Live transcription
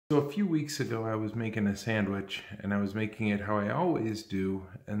So a few weeks ago I was making a sandwich and I was making it how I always do,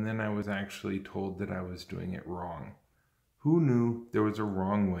 and then I was actually told that I was doing it wrong. Who knew there was a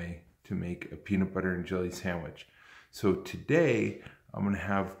wrong way to make a peanut butter and jelly sandwich? So today I'm going to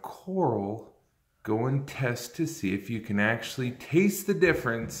have Coral go and test to see if you can actually taste the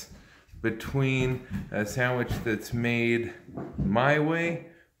difference between a sandwich that's made my way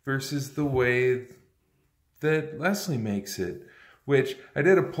versus the way that Leslie makes it. Which I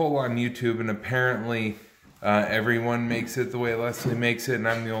did a poll on YouTube, and apparently everyone makes it the way Leslie makes it, and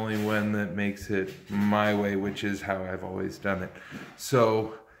I'm the only one that makes it my way, which is how I've always done it.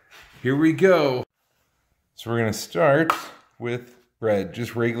 So here we go. So we're gonna start with bread,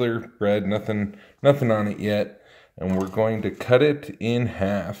 just regular bread, nothing on it yet, and we're going to cut it in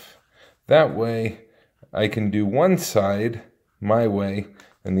half. That way I can do one side my way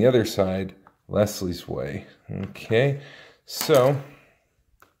and the other side Leslie's way. Okay. So,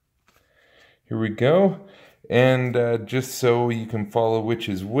 here we go, and just so you can follow which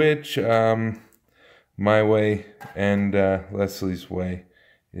is which, my way and Leslie's way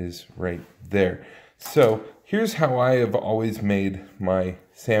is right there. So, here's how I have always made my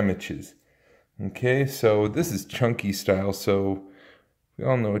sandwiches. Okay, so this is chunky style, so we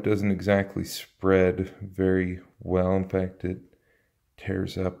all know it doesn't exactly spread very well. In fact, it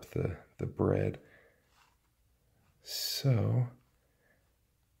tears up the bread. So,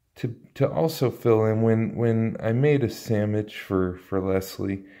 to also fill in, when I made a sandwich for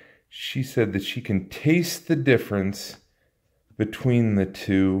Leslie, she said that she can taste the difference between the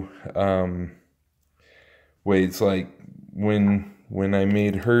two ways. Like when I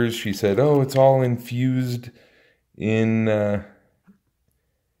made hers, she said, "Oh, it's all infused into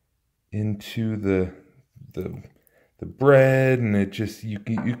the bread, and it just you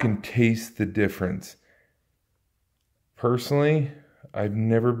can taste the difference." Personally, I've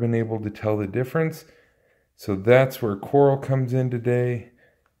never been able to tell the difference, so that's where Coral comes in today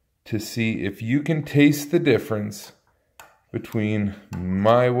to see if you can taste the difference between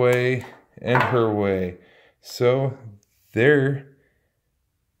my way and her way. So there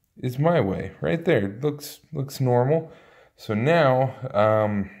is my way, right there. It looks normal. So now,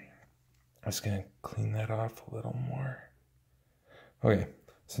 I'm just gonna clean that off a little more. Okay,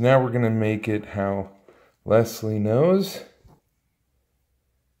 so now we're gonna make it how Leslie knows,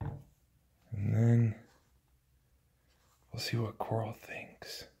 and then we'll see what Coral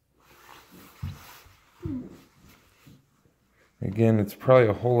thinks. Again, it's probably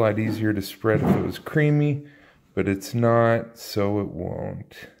a whole lot easier to spread if it was creamy, but it's not, so it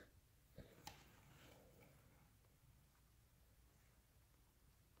won't.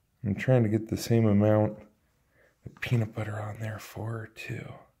 I'm trying to get the same amount of peanut butter on there for her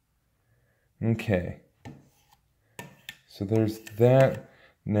too. Okay. So there's that.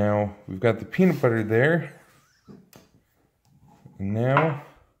 Now we've got the peanut butter there. And now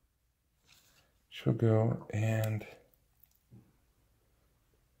she'll go and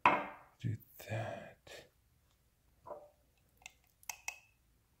do that.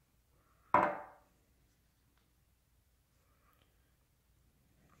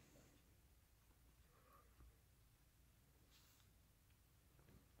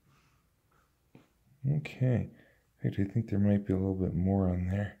 Okay. I think there might be a little bit more on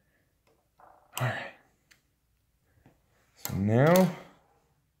there. Alright. So now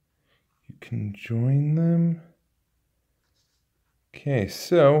you can join them. Okay,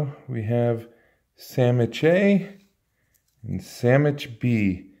 so we have sandwich A and sandwich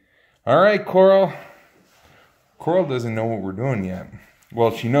B. Alright, Coral. Coral doesn't know what we're doing yet.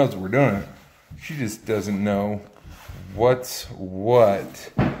 Well, she knows we're doing it. She just doesn't know what's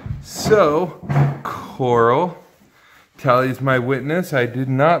what. So, Coral, Tally's my witness. I did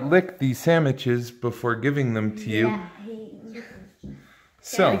not lick these sandwiches before giving them to you. Yeah.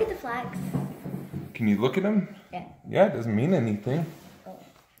 So, look at the flags. Can you look at them? Yeah. Yeah, it doesn't mean anything.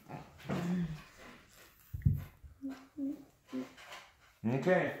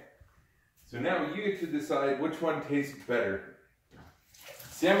 Okay. So now you get to decide which one tastes better.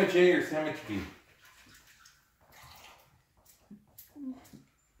 Sandwich A or sandwich B?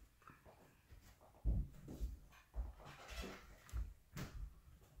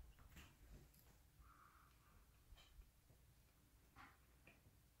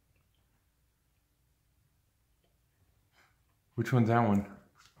 Which one's that one?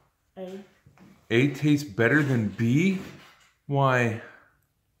 A. A tastes better than B? Why?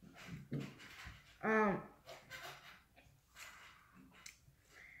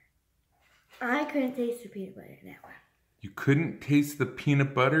 I couldn't taste the peanut butter in that one. You couldn't taste the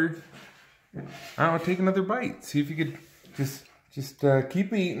peanut butter? I don't know, take another bite. See if you could just Just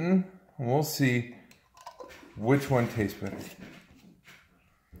keep eating, and we'll see which one tastes better.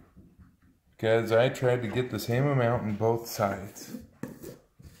 Because I tried to get the same amount on both sides.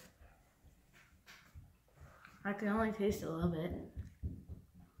 I can only taste a little bit.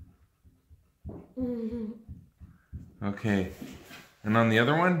 Okay. And on the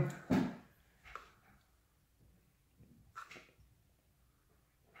other one?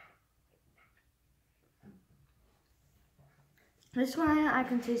 This one I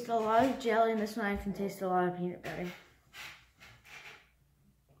can taste a lot of jelly, and this one I can taste a lot of peanut butter.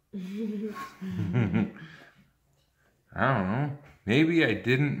 I don't know. Maybe I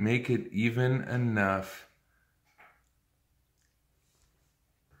didn't make it even enough.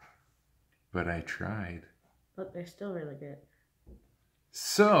 But I tried. But they're still really good.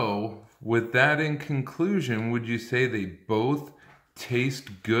 So, with that in conclusion, would you say they both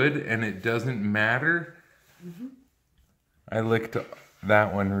taste good and it doesn't matter? Mm-hmm. I licked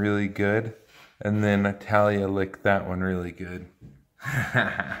that one really good, and then Natalia licked that one really good.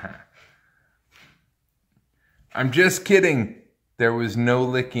 I'm just kidding. There was no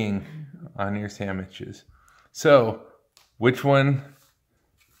licking on your sandwiches. So, which one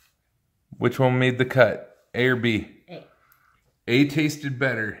made the cut? A or B? A. A tasted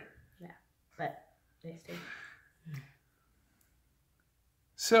better. Yeah, but tasty.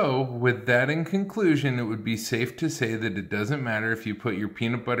 So, with that in conclusion, it would be safe to say that it doesn't matter if you put your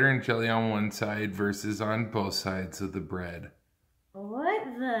peanut butter and jelly on one side versus on both sides of the bread. What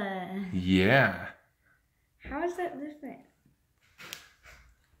the? Yeah. How is that different?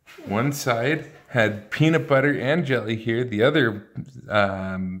 One side had peanut butter and jelly here. The other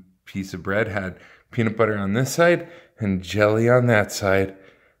piece of bread had peanut butter on this side and jelly on that side,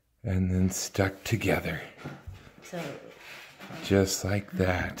 and then stuck together. So... just like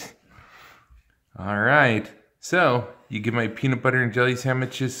that. All right. So, you give my peanut butter and jelly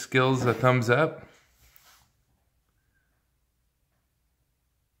sandwiches skills a thumbs up?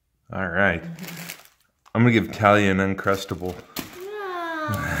 All right. I'm going to give Talia an Uncrustable.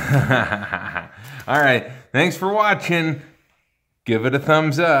 No. All right. Thanks for watching. Give it a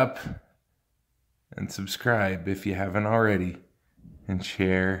thumbs up. And subscribe if you haven't already. And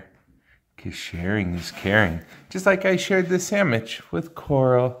share. Because sharing is caring. Just like I shared this sandwich with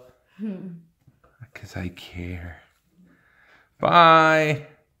Coral. Because I care. Bye.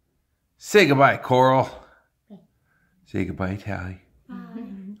 Say goodbye, Coral. Say goodbye, Tally. Bye.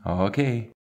 Okay.